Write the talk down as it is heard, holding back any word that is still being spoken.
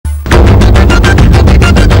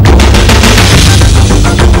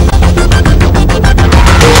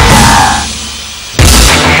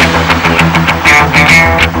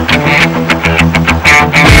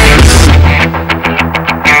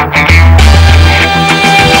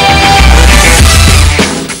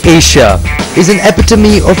Asia, is an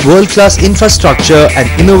epitome of world-class infrastructure and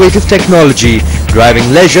innovative technology, driving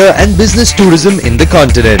leisure and business tourism in the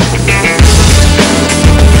continent.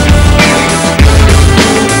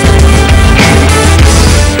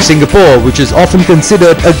 Singapore, which is often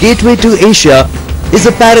considered a gateway to Asia, is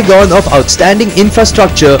a paragon of outstanding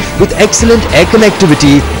infrastructure with excellent air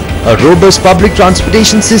connectivity, a robust public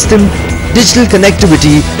transportation system, digital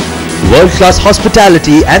connectivity, world-class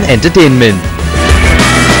hospitality and entertainment.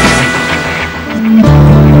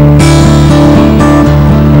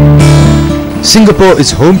 Singapore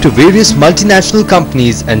is home to various multinational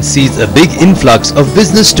companies and sees a big influx of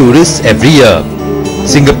business tourists every year.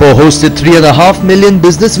 Singapore hosted 3.5 million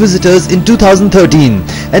business visitors in 2013,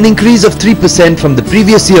 an increase of 3% from the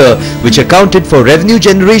previous year, which accounted for revenue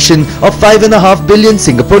generation of 5.5 billion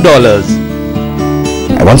Singapore dollars.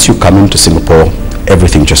 Once you come into Singapore,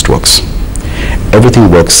 everything just works. Everything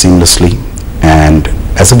works seamlessly, and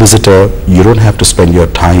as a visitor, you don't have to spend your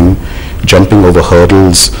time jumping over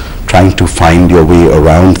hurdles, trying to find your way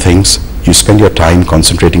around things. You spend your time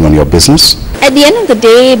concentrating on your business. At the end of the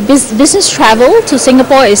day, business travel to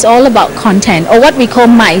Singapore is all about content, or what we call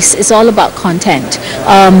MICE is all about content.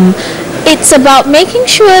 It's about making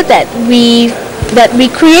sure that we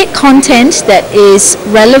create content that is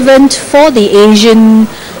relevant for the Asian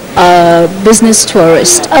business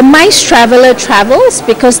tourist. A MICE traveler travels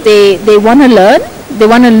because they want to learn. They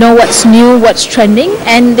want to know what's new, what's trending,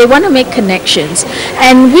 and they want to make connections.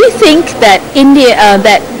 And we think that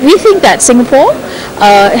Singapore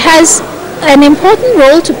has an important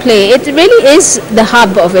role to play. It really is the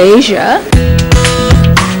hub of Asia.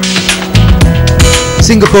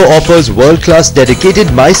 Singapore offers world-class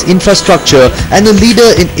dedicated MICE infrastructure, and a leader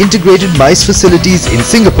in integrated MICE facilities in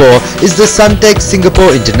Singapore is the Suntec Singapore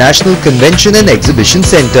International Convention and Exhibition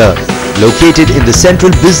Centre. Located in the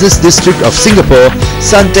central business district of Singapore,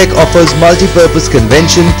 Suntec offers multi-purpose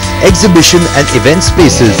convention, exhibition and event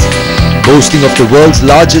spaces. Boasting of the world's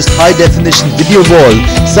largest high-definition video wall,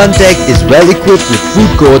 Suntec is well equipped with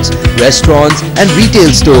food courts, restaurants and retail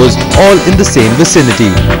stores, all in the same vicinity.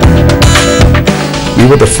 We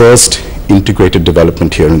were the first integrated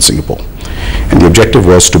development here in Singapore, and the objective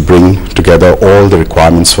was to bring together all the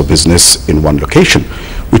requirements for business in one location,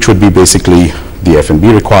 which would be basically the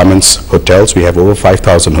F&B requirements, hotels. We have over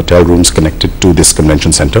 5,000 hotel rooms connected to this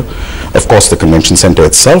convention center. Of course, the convention center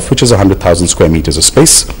itself, which is 100,000 square meters of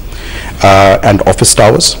space, and office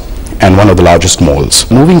towers, and one of the largest malls.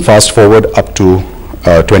 Moving fast forward up to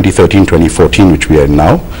 2013, 2014, which we are in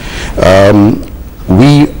now,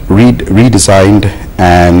 we redesigned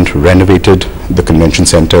and renovated the convention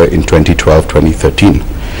center in 2012, 2013.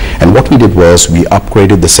 And what we did was we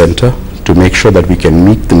upgraded the center to make sure that we can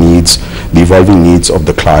meet the needs, the evolving needs of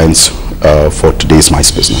the clients for today's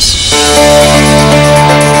MICE business.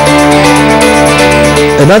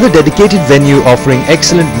 Another dedicated venue offering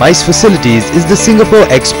excellent MICE facilities is the Singapore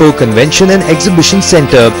Expo Convention and Exhibition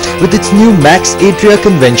Centre with its new Max Atria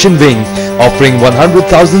Convention Wing, offering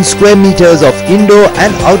 100,000 square meters of indoor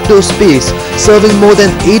and outdoor space, serving more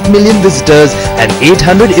than 8 million visitors and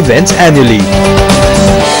 800 events annually.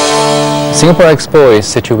 Singapore Expo is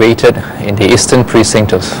situated in the eastern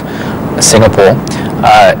precinct of Singapore.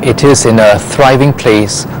 It is in a thriving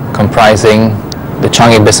place comprising the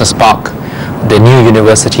Changi Business Park, the new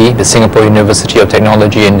university, the Singapore University of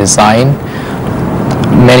Technology and Design,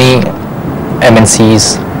 many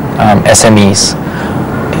MNCs, SMEs.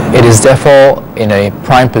 It is therefore in a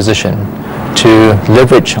prime position to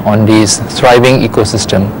leverage on this thriving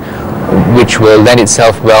ecosystem, which will lend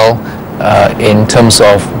itself well in terms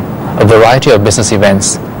of a variety of business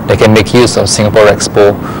events that can make use of Singapore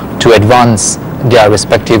Expo to advance their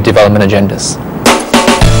respective development agendas.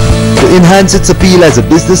 To enhance its appeal as a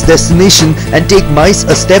business destination and take MICE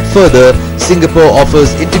a step further, Singapore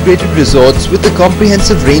offers integrated resorts with a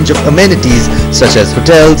comprehensive range of amenities such as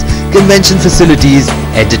hotels, convention facilities,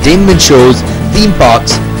 entertainment shows, theme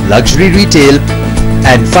parks, luxury retail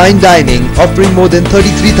and fine dining, offering more than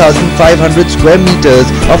 33,500 square meters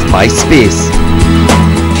of MICE space.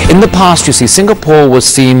 In the past, you see, Singapore was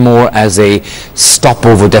seen more as a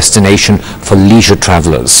stopover destination for leisure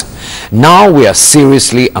travelers. Now we are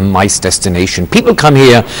seriously a MICE destination. People come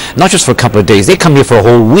here not just for a couple of days, they come here for a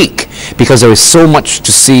whole week because there is so much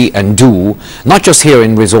to see and do, not just here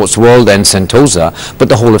in Resorts World and Sentosa, but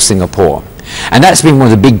the whole of Singapore. And that's been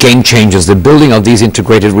one of the big game changers. The building of these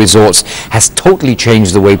integrated resorts has totally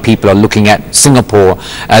changed the way people are looking at Singapore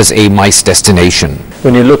as a MICE destination.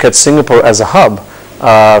 When you look at Singapore as a hub,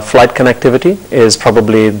 flight connectivity is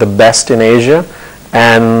probably the best in Asia,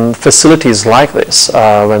 and facilities like this,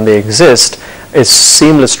 when they exist, is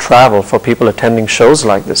seamless travel for people attending shows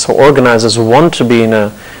like this. So organizers want to be in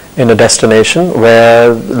a destination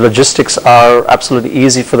where logistics are absolutely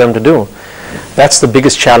easy for them to do. That's the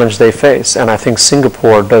biggest challenge they face, and I think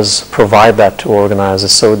Singapore does provide that to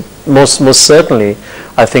organizers. So most certainly,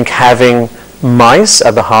 I think having MICE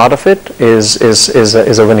at the heart of it is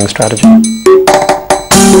a winning strategy.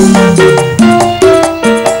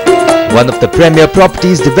 One of the premier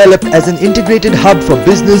properties developed as an integrated hub for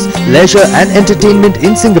business, leisure and entertainment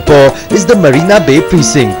in Singapore is the Marina Bay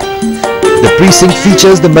Precinct. The precinct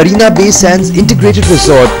features the Marina Bay Sands Integrated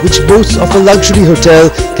Resort, which boasts of a luxury hotel,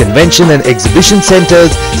 convention and exhibition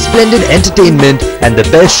centers, splendid entertainment and the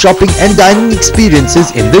best shopping and dining experiences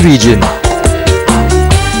in the region.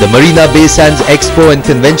 The Marina Bay Sands Expo and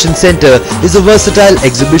Convention Center is a versatile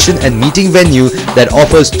exhibition and meeting venue that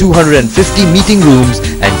offers 250 meeting rooms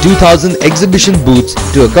and 2,000 exhibition booths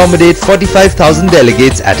to accommodate 45,000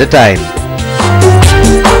 delegates at a time.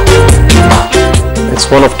 It's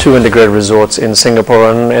one of 2 integrated resorts in Singapore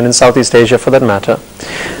and in Southeast Asia for that matter.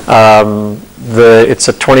 It's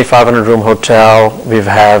a 2,500 room hotel. We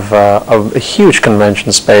have a huge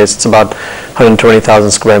convention space. It's about 120,000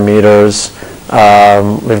 square meters.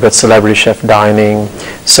 We've got celebrity chef dining.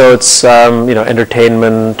 So it's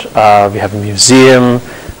entertainment. We have a museum,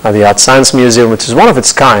 the Art Science Museum, which is one of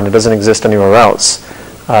its kind. It doesn't exist anywhere else.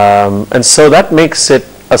 And so that makes it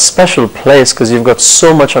a special place because you've got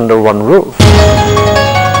so much under one roof.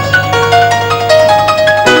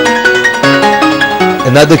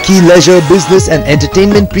 Another key leisure, business and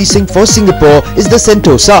entertainment precinct for Singapore is the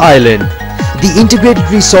Sentosa Island. The integrated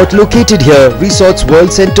resort located here, Resorts World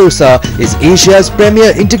Sentosa, is Asia's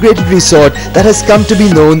premier integrated resort that has come to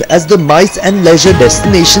be known as the MICE and leisure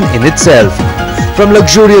destination in itself. From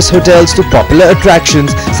luxurious hotels to popular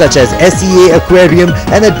attractions such as SEA Aquarium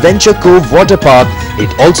and Adventure Cove Water Park,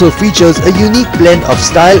 it also features a unique blend of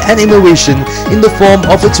style and innovation in the form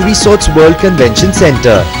of its Resorts World Convention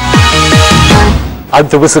Centre.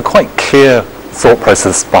 There was a quite clear thought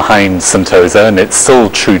process behind Sentosa, and it's still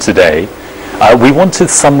true today. We wanted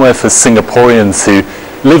somewhere for Singaporeans who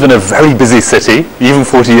live in a very busy city. Even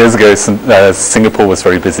 40 years ago, Singapore was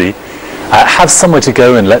very busy. Have somewhere to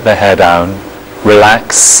go and let their hair down,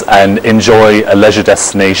 relax and enjoy a leisure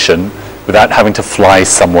destination without having to fly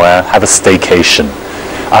somewhere, have a staycation.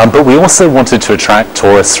 But we also wanted to attract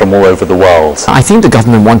tourists from all over the world. I think the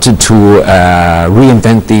government wanted to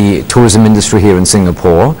reinvent the tourism industry here in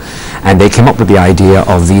Singapore, and they came up with the idea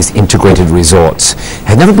of these integrated resorts. It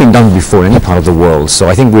had never been done before in any part of the world, so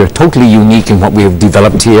I think we're totally unique in what we have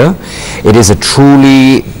developed here. It is a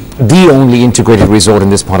truly the only integrated resort in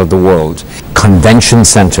this part of the world. Convention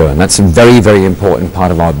center, and that's a very, very important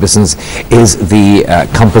part of our business, is the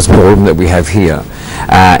Compass Ballroom that we have here.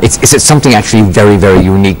 It's something actually very, very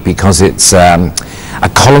unique because it's a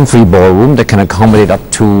column-free ballroom that can accommodate up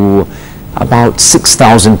to about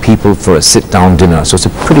 6,000 people for a sit-down dinner, so it's a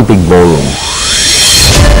pretty big ballroom.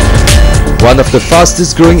 One of the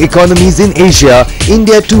fastest growing economies in Asia,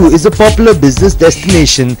 India too is a popular business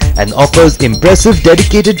destination and offers impressive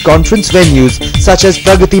dedicated conference venues such as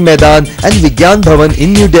Pragati Maidan and Vigyan Bhavan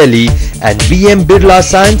in New Delhi and VM Birla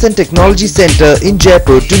Science and Technology Centre in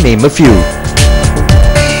Jaipur, to name a few.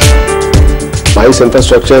 MICE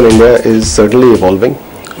infrastructure in India is certainly evolving,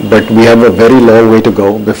 but we have a very long way to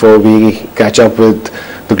go before we catch up with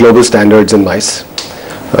the global standards in MICE.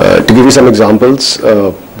 To give you some examples,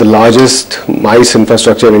 the largest MICE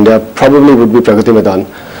infrastructure in India probably would be Pragati Maidan,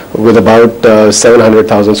 with about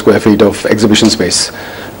 700,000 square feet of exhibition space.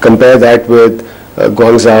 Compare that with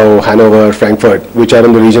Guangzhou, Hanover, Frankfurt, which are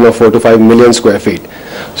in the region of 4 to 5 million square feet.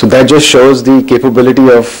 So that just shows the capability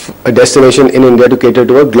of a destination in India to cater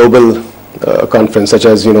to a global conference, such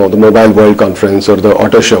as the Mobile World Conference or the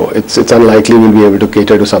Auto Show. It's unlikely we'll be able to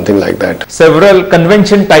cater to something like that. Several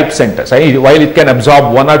convention type centers, while it can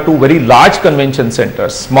absorb 1 or 2 very large convention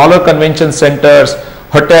centers, smaller convention centers,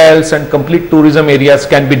 hotels and complete tourism areas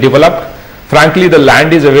can be developed. Frankly, the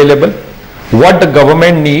land is available. What the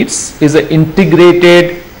government needs is an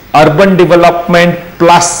integrated urban development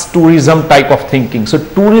plus tourism type of thinking. So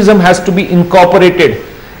tourism has to be incorporated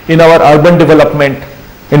in our urban development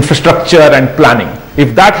infrastructure and planning.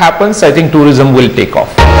 If that happens, I think tourism will take off.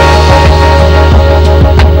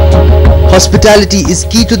 Hospitality is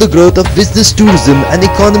key to the growth of business tourism and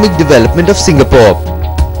economic development of Singapore.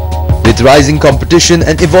 With rising competition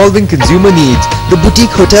and evolving consumer needs, the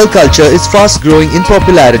boutique hotel culture is fast growing in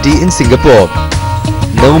popularity in Singapore.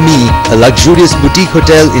 Nomi, a luxurious boutique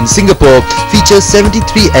hotel in Singapore, features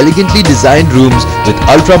 73 elegantly designed rooms with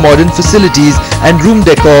ultra-modern facilities and room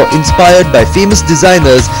decor inspired by famous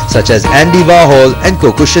designers such as Andy Warhol and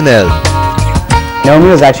Coco Chanel.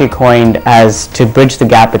 Nomi was actually coined as to bridge the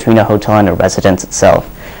gap between a hotel and a residence itself.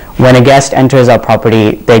 When a guest enters our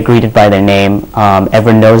property, they're greeted by their name.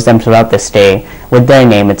 Everyone knows them throughout the stay with their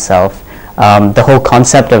name itself. The whole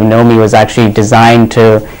concept of Nomi was actually designed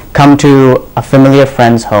to come to a familiar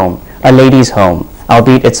friend's home, a lady's home,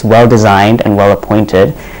 albeit it's well designed and well appointed.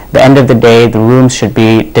 At the end of the day, the rooms should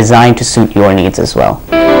be designed to suit your needs as well.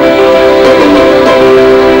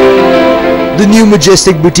 The new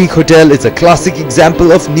Majestic Boutique Hotel is a classic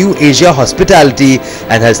example of New Asia hospitality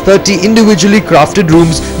and has 30 individually crafted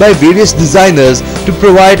rooms by various designers to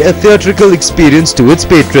provide a theatrical experience to its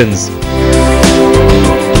patrons.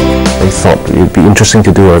 I thought it would be interesting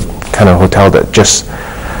to do a kind of hotel that just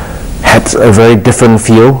had a very different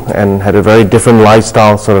feel and had a very different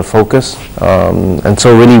lifestyle sort of focus. And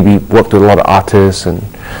so really we worked with a lot of artists, and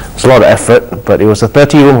it was a lot of effort, but it was a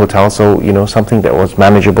 30-room hotel, so you know, something that was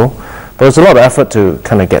manageable. But it was a lot of effort to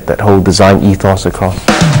kind of get that whole design ethos across.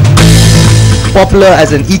 Popular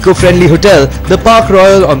as an eco-friendly hotel, the Park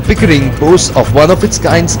Royal on Pickering boasts of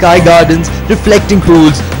one-of-its-kind sky gardens, reflecting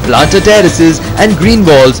pools, planter terraces and green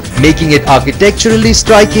walls, making it architecturally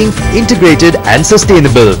striking, integrated and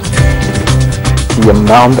sustainable. The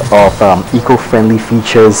amount of eco-friendly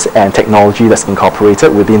features and technology that's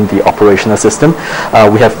incorporated within the operational system.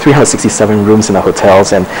 We have 367 rooms in our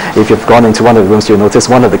hotels, and if you've gone into one of the rooms, you'll notice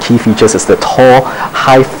one of the key features is the tall,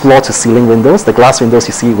 high floor-to-ceiling windows. The glass windows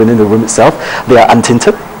you see within the room itself, they are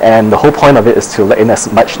untinted, and the whole point of it is to let in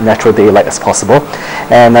as much natural daylight as possible.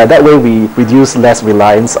 And that way we reduce less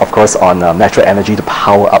reliance, of course, on natural energy to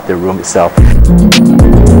power up the room itself.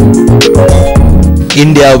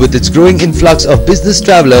 India, with its growing influx of business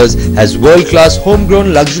travelers, has world-class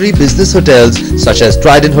homegrown luxury business hotels such as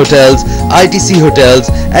Trident Hotels, ITC Hotels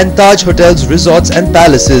and Taj Hotels Resorts and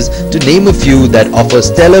Palaces, to name a few, that offer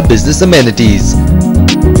stellar business amenities.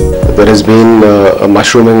 There has been a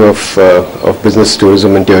mushrooming of business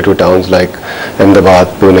tourism in tier 2 towns like Ahmedabad,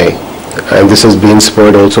 Pune, and this has been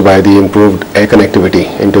spurred also by the improved air connectivity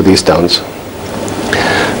into these towns.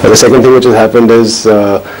 The second thing which has happened is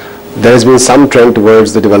there has been some trend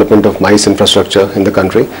towards the development of MICE infrastructure in the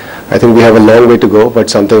country. I think we have a long way to go, but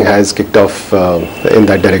something has kicked off in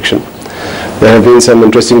that direction. There have been some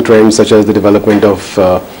interesting trends such as the development of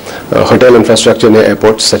hotel infrastructure near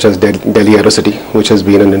airports such as Delhi Aerocity, which has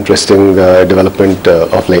been an interesting development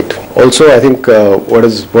of late. Also, I think what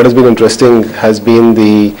has been interesting has been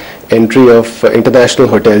the entry of international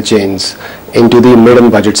hotel chains into the mid and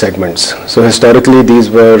budget segments. So historically these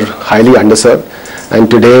were highly underserved, and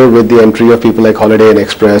today with the entry of people like Holiday Inn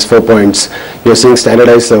Express, 4 Points, you're seeing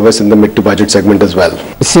standardized service in the mid to budget segment as well.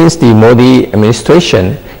 Since the Modi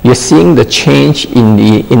administration, you're seeing the change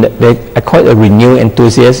I call it a renewed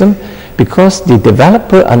enthusiasm, because the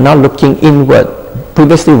developers are now looking inward.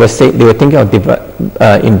 Previously they were thinking of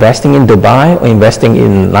investing in Dubai or investing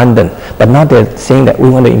in London, but now they're saying that we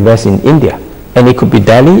want to invest in India. And it could be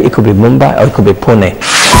Delhi, it could be Mumbai, or it could be Pune.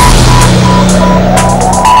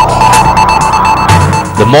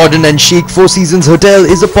 The modern and chic Four Seasons Hotel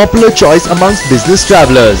is a popular choice amongst business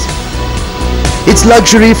travelers. It's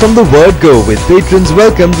luxury from the word go, with patrons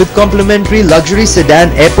welcomed with complimentary luxury sedan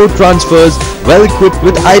airport transfers, well equipped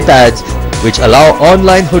with iPads, which allow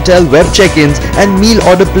online hotel web check-ins and meal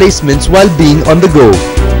order placements while being on the go.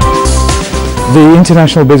 The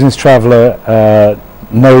international business traveller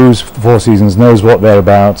knows Four Seasons, knows what they're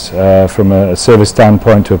about from a service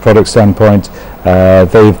standpoint to a product standpoint.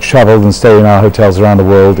 They've travelled and stayed in our hotels around the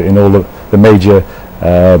world in all the major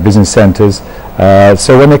business centres.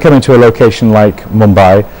 So when they come into a location like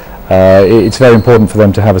Mumbai, it's very important for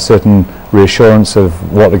them to have a certain reassurance of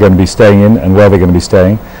what they're going to be staying in and where they're going to be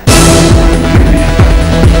staying.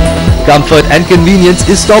 Comfort and convenience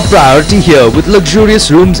is top priority here, with luxurious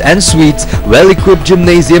rooms and suites, well-equipped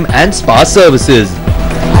gymnasium and spa services.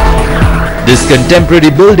 This contemporary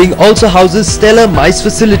building also houses stellar MICE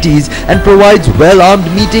facilities and provides well-armed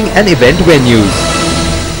meeting and event venues.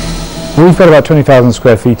 We've got about 20,000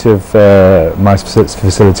 square feet of MICE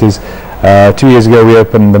facilities. 2 years ago we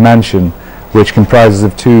opened the Mansion, which comprises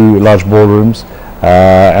of 2 large ballrooms,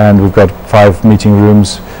 and we've got 5 meeting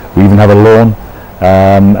rooms. We even have a lawn.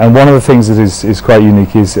 And one of the things that is quite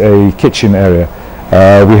unique is a kitchen area.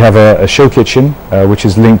 We have a show kitchen, which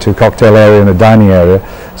is linked to a cocktail area and a dining area.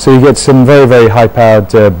 So you get some very, very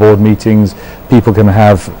high-powered board meetings. People can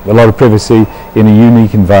have a lot of privacy in a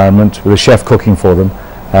unique environment with a chef cooking for them.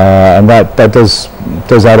 And that does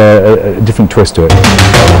add a different twist to it.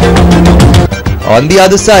 On the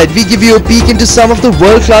other side, we give you a peek into some of the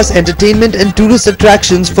world-class entertainment and tourist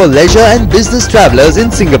attractions for leisure and business travelers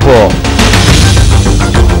in Singapore.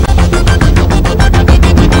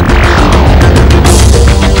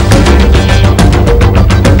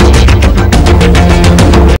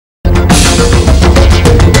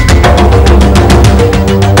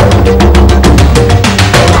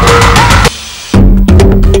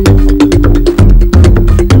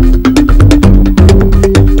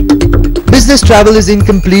 Business travel is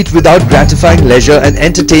incomplete without gratifying leisure and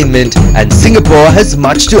entertainment, and Singapore has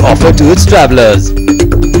much to offer to its travelers.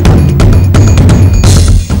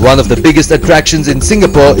 One of the biggest attractions in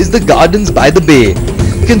Singapore is the Gardens by the Bay.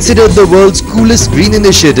 Considered the world's coolest green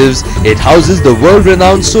initiatives, it houses the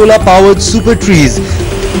world-renowned solar-powered super trees,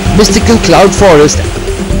 mystical cloud forest,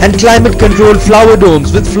 and climate-controlled flower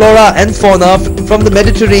domes with flora and fauna from the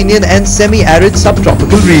Mediterranean and semi-arid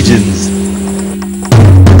subtropical regions.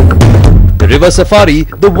 The River Safari,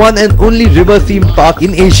 the one and only river-themed park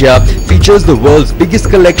in Asia, features the world's biggest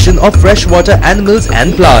collection of freshwater animals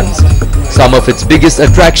and plants. Some of its biggest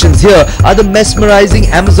attractions here are the mesmerizing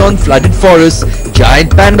Amazon flooded forests,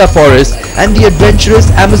 giant panda forests, and the adventurous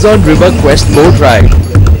Amazon River Quest boat ride.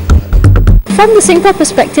 From the Singapore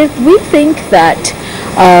perspective, we think that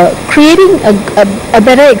creating a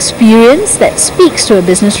better experience that speaks to a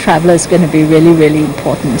business traveler is going to be really, really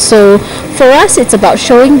important. So for us, it's about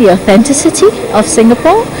showing the authenticity of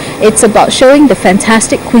Singapore. It's about showing the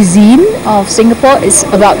fantastic cuisine of Singapore. It's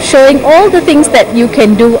about showing all the things that you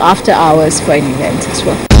can do after hours for an event as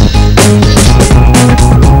well.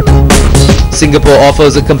 Singapore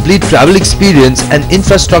offers a complete travel experience, and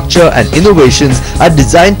infrastructure and innovations are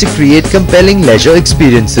designed to create compelling leisure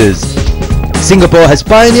experiences. Singapore has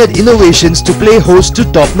pioneered innovations to play host to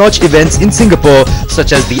top-notch events in Singapore,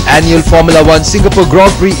 such as the annual Formula 1 Singapore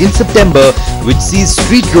Grand Prix in September, which sees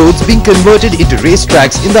street roads being converted into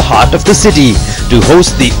racetracks in the heart of the city, to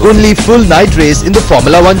host the only full night race in the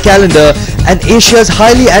Formula 1 calendar, and Asia's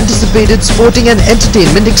highly anticipated sporting and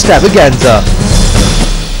entertainment extravaganza.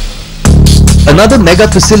 Another mega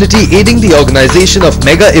facility aiding the organization of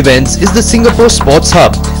mega events is the Singapore Sports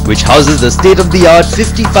Hub, which houses the state-of-the-art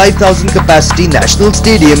 55,000 capacity national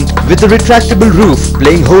stadium with a retractable roof,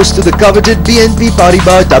 playing host to the coveted BNP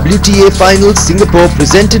Paribas WTA Finals Singapore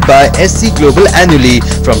presented by SC Global annually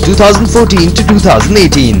from 2014 to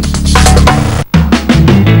 2018.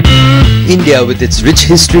 India, with its rich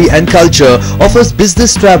history and culture, offers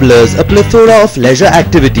business travelers a plethora of leisure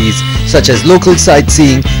activities such as local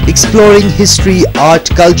sightseeing, exploring history, art,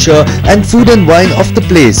 culture and food and wine of the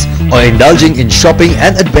place, or indulging in shopping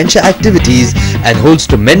and adventure activities, and holds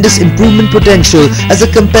tremendous improvement potential as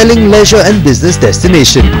a compelling leisure and business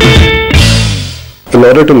destination. In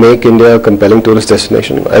order to make India a compelling tourist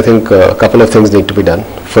destination, I think a couple of things need to be done.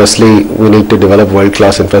 Firstly, we need to develop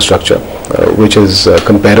world-class infrastructure, which is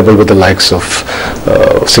comparable with the likes of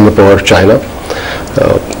Singapore or China.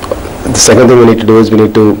 The second thing we need to do is we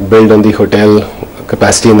need to build on the hotel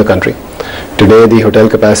capacity in the country. Today, the hotel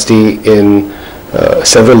capacity in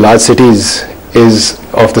several large cities is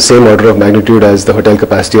of the same order of magnitude as the hotel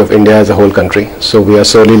capacity of India as a whole country. So we are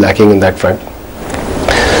sorely lacking in that front.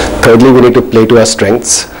 Thirdly, we need to play to our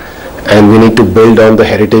strengths, and we need to build on the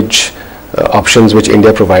heritage options which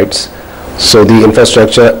India provides. So the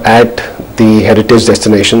infrastructure at the heritage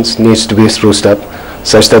destinations needs to be spruced up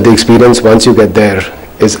such that the experience once you get there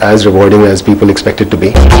is as rewarding as people expect it to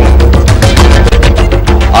be.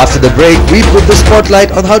 After the break, we put the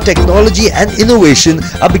spotlight on how technology and innovation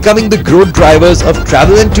are becoming the growth drivers of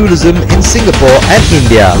travel and tourism in Singapore and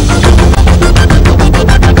India.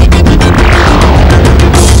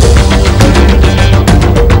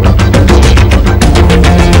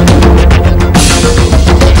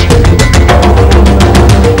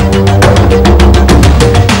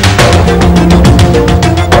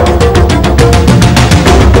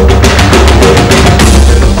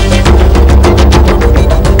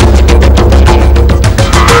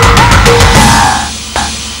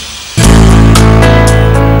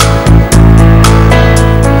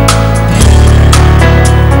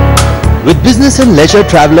 With business and leisure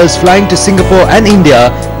travelers flying to Singapore and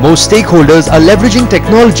India, most stakeholders are leveraging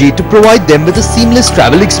technology to provide them with a seamless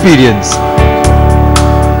travel experience.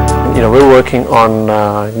 We're working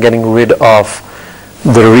on getting rid of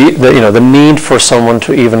the need for someone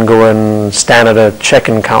to even go and stand at a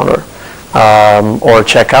check-in counter or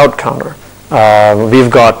check-out counter.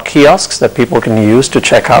 We've got kiosks that people can use to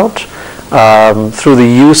check out. Through the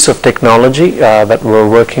use of technology that we're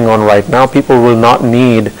working on right now, people will not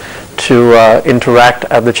need to interact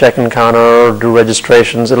at the check-in counter or do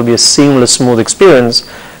registrations. It'll be a seamless, smooth experience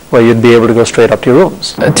where you'd be able to go straight up to your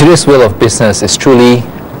rooms. Today's world of business is truly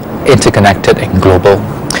interconnected and global.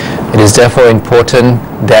 It is therefore important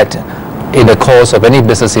that in the course of any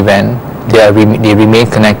business event, they remain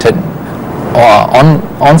connected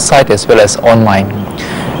on-site as well as online.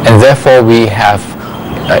 And therefore we have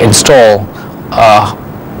installed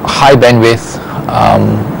high bandwidth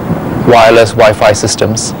wireless Wi-Fi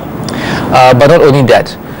systems. But not only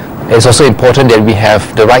that, it's also important that we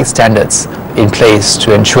have the right standards in place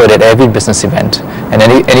to ensure that every business event and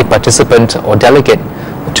any participant or delegate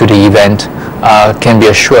to the event can be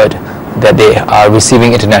assured that they are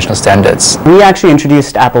receiving international standards. We actually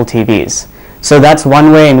introduced Apple TVs. So that's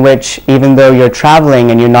one way in which, even though you're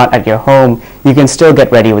traveling and you're not at your home, you can still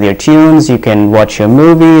get ready with your tunes, you can watch your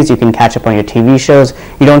movies, you can catch up on your TV shows.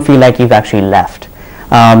 You don't feel like you've actually left.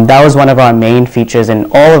 That was one of our main features in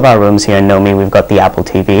all of our rooms here in Nomi. We've got the Apple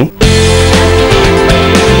TV.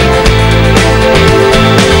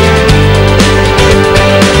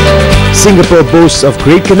 Singapore boasts of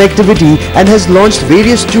great connectivity and has launched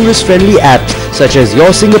various tourist-friendly apps such as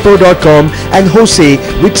yoursingapore.com and Jose,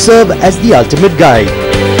 which serve as the ultimate guide.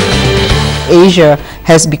 Asia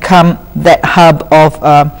has become that hub of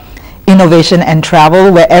innovation and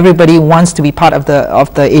travel where everybody wants to be part of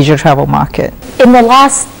the Asia travel market. In the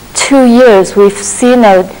last 2 years, we've seen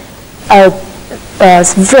a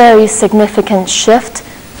very significant shift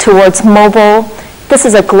towards mobile. This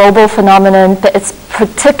is a global phenomenon, but it's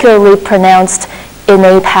particularly pronounced in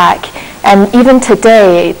APAC. And even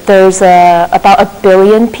today, there's about 1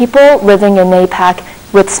 billion people living in APAC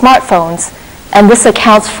with smartphones. And this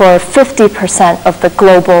accounts for 50% of the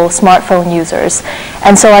global smartphone users.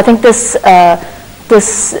 And so I think this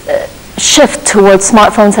shift towards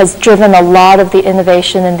smartphones has driven a lot of the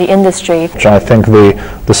innovation in the industry. I think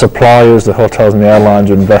the suppliers, the hotels and the airlines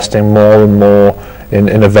are investing more and more in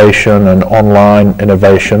innovation and online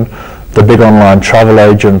innovation. The big online travel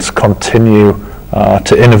agents continue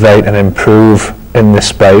to innovate and improve in this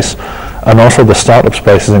space, and also the startup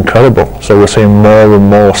space is incredible. So we're seeing more and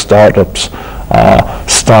more startups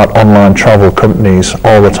start online travel companies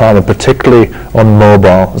all the time, and particularly on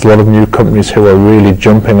mobile. There's a lot of new companies who are really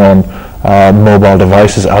jumping on mobile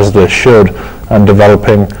devices, as they should, and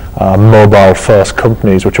developing mobile first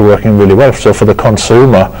companies which are working really well. So for the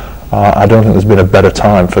consumer, I don't think there's been a better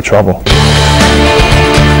time for travel.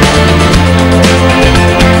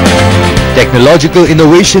 Technological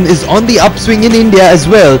innovation is on the upswing in India as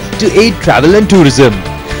well to aid travel and tourism.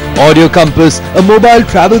 Audio Compass, a mobile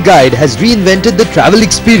travel guide, has reinvented the travel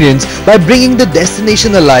experience by bringing the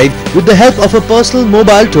destination alive with the help of a personal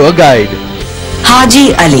mobile tour guide.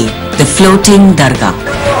 Haji Ali, the floating dargah.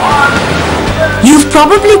 You've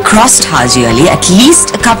probably crossed Haji Ali at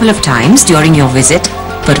least a couple of times during your visit,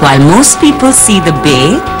 but while most people see the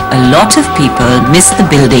bay, a lot of people miss the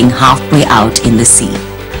building halfway out in the sea.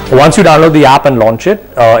 Once you download the app and launch it,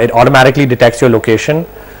 it automatically detects your location.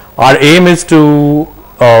 Our aim is for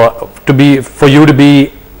you to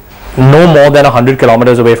be no more than 100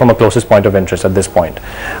 kilometers away from a closest point of interest at this point.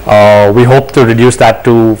 We hope to reduce that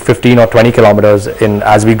to 15 or 20 kilometers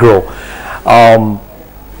as we grow.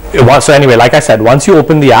 So anyway, like I said, once you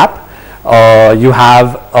open the app, you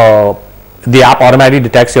have the app automatically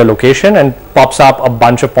detects your location and pops up a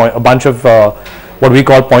bunch of what we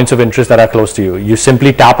call points of interest that are close to you. You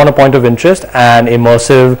simply tap on a point of interest and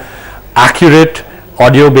immersive, accurate,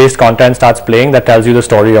 audio-based content starts playing that tells you the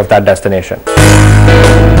story of that destination.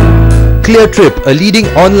 Cleartrip, a leading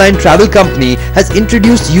online travel company, has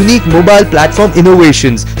introduced unique mobile platform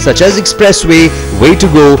innovations such as Expressway, Way to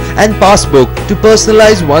Go and Passbook to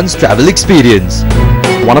personalize one's travel experience.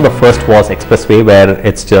 One of the first was Expressway, where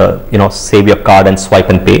it's save your card and swipe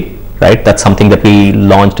and pay. Right, that's something that we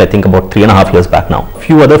launched, I think, about 3.5 years back now. A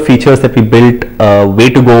few other features that we built. Way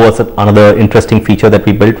to Go was another interesting feature that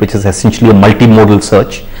we built, which is essentially a multimodal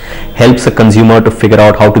search. Helps a consumer to figure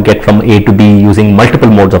out how to get from A to B using multiple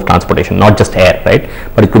modes of transportation, not just air, right?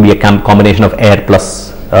 But it could be a combination of air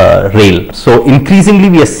plus rail. So increasingly,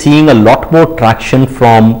 we are seeing a lot more traction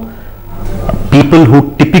from people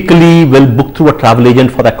who typically will book through a travel agent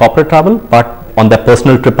for their corporate travel, but on their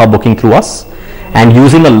personal trip are booking through us, and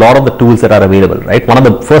using a lot of the tools that are available, right? One of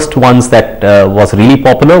the first ones that was really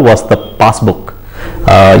popular was the Passbook.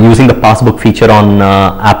 Using the Passbook feature on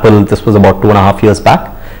Apple, this was about 2.5 years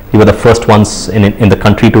back. We were the first ones in the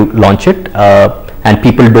country to launch it, and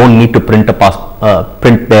people don't need to print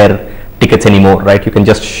their tickets anymore, right? You can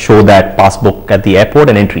just show that Passbook at the airport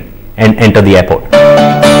and enter the airport.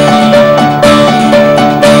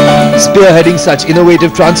 Spearheading such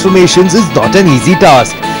innovative transformations is not an easy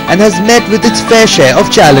task and has met with its fair share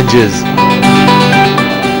of challenges.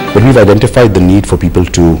 But we've identified the need for people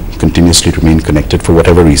to continuously remain connected for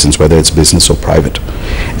whatever reasons, whether it's business or private.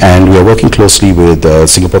 And we are working closely with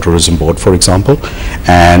Singapore Tourism Board, for example,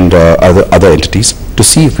 and other entities to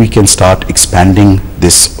see if we can start expanding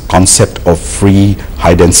this concept of free,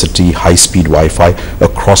 high-density, high-speed Wi-Fi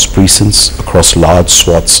across precincts, across large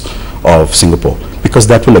swaths of Singapore, because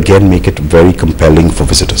that will again make it very compelling for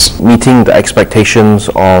visitors. Meeting the expectations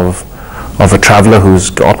of of a traveler who's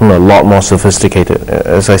gotten a lot more sophisticated.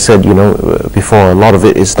 As I said, you know, before, a lot of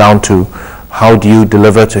it is down to how do you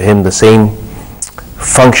deliver to him the same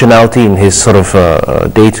functionality in his sort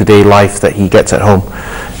of day-to-day life that he gets at home.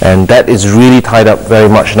 And that is really tied up very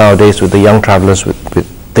much nowadays with the young travelers with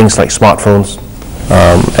things like smartphones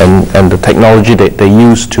and the technology that they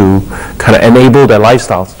use to kind of enable their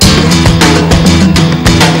lifestyles.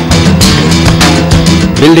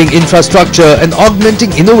 Building infrastructure and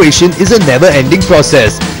augmenting innovation is a never-ending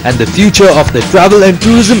process, and the future of the travel and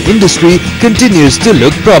tourism industry continues to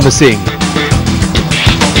look promising.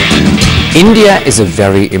 India is a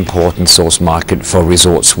very important source market for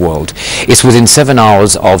Resorts World. It's within 7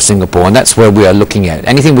 hours of Singapore, and that's where we are looking at.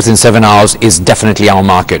 Anything within 7 hours is definitely our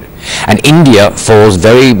market. And India falls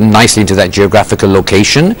very nicely into that geographical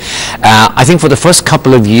location. I think for the first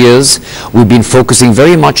couple of years, we've been focusing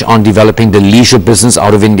very much on developing the leisure business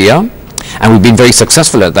out of India, and we've been very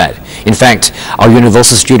successful at that. In fact, our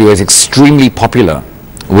Universal Studio is extremely popular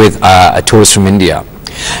with tourists from India.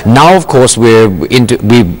 Now, of course, we've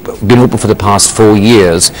been open for the past 4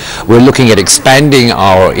 years. We're looking at expanding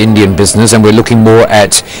our Indian business, and we're looking more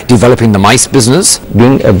at developing the MICE business.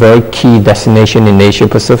 Being a very key destination in Asia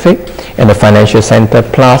Pacific and a financial center,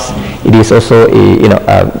 plus it is also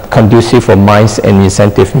conducive for MICE and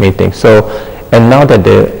incentive meetings. So, and now that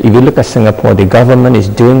if you look at Singapore, the government is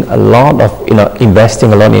doing a lot of,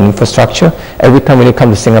 investing a lot in infrastructure. Every time when you come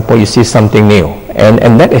to Singapore, you see something new.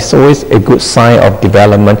 And that is always a good sign of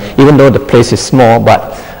development, even though the place is small,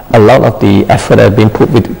 but a lot of the effort has been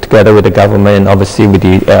put together with the government and obviously with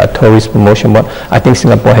the tourist promotion board. I think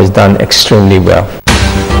Singapore has done extremely well.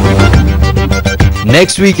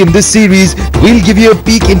 Next week in this series, we'll give you a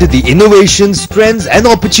peek into the innovations, trends and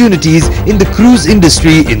opportunities in the cruise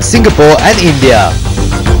industry in Singapore and India.